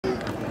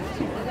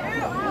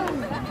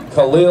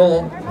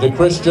Khalil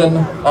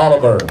DeChristian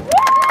Oliver.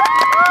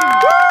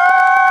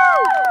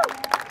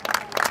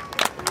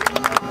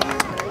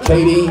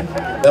 Katie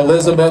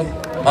Elizabeth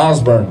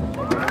Osborne.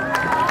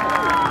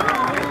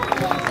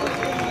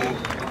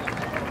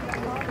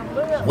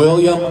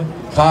 William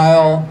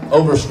Kyle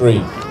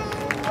Overstreet.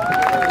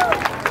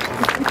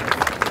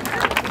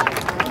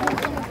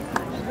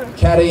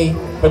 Caddy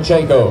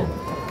Pacheco.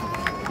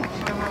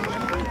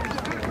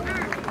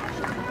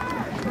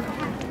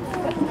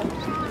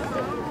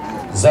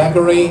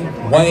 Zachary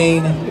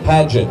Wayne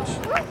Paget.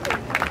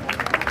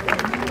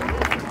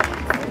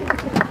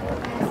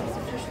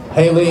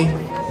 Haley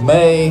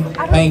May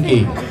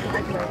Pankey.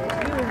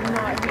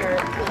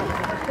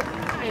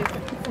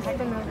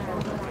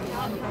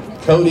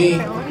 Cody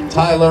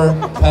Tyler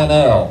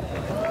Pannell.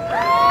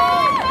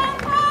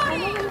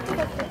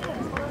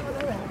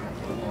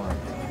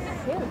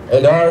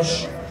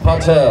 Adarsh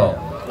Patel.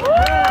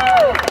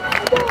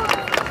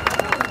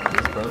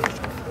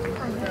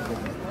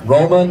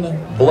 Roman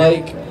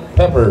Blake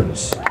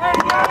Peppers.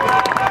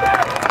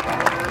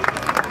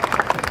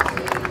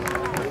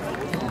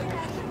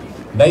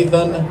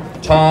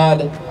 Nathan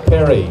Todd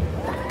Perry.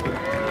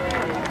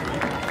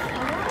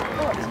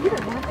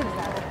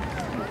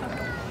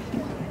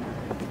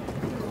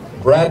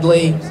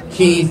 Bradley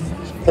Keith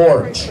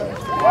Porch.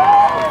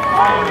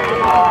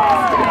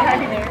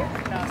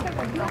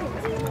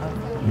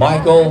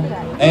 Michael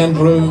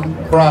Andrew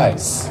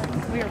Price.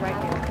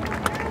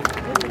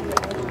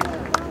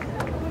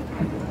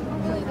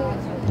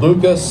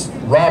 Lucas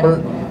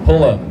Robert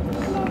Pullen.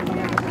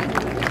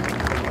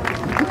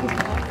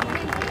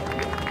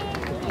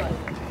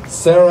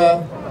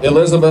 Sarah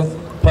Elizabeth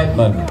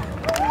Putman.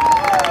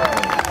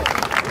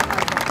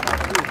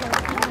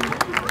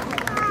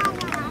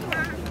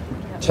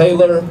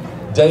 Taylor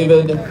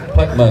David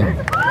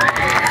Putman.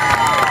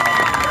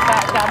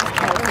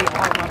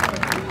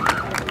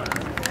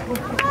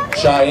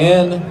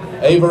 Cheyenne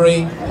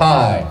Avery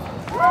Pye.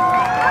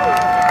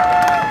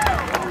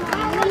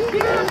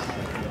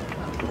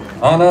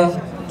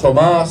 Ana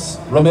Tomas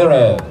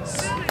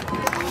Ramirez.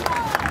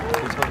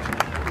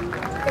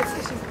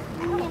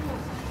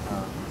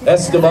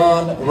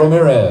 Esteban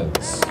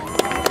Ramirez.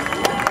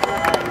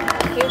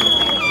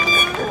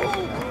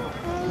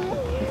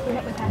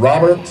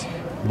 Robert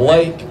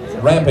Blake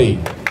Rampy.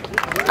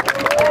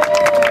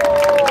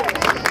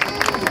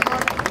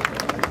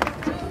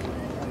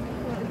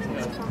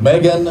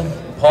 Megan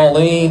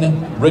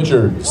Pauline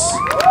Richards.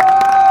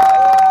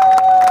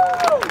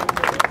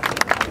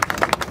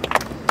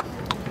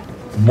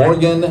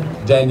 Morgan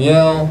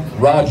Danielle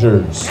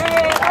Rogers.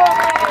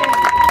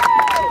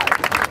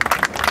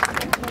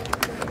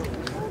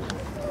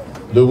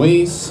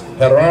 Luis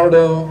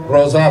Gerardo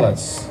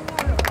Rosales.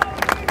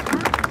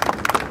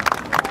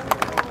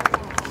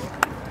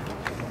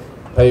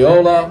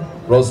 Paola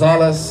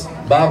Rosales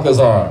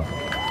Balcazar.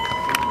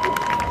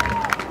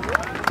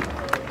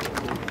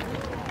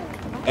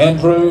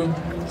 Andrew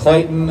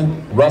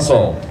Clayton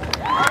Russell.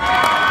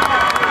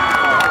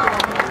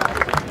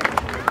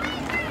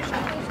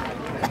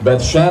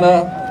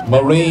 Bethshana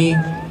Marie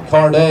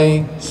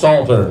Carday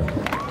Salter.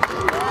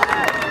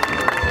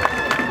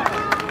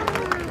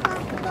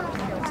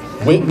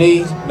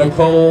 Whitney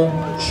Nicole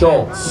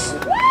Schultz.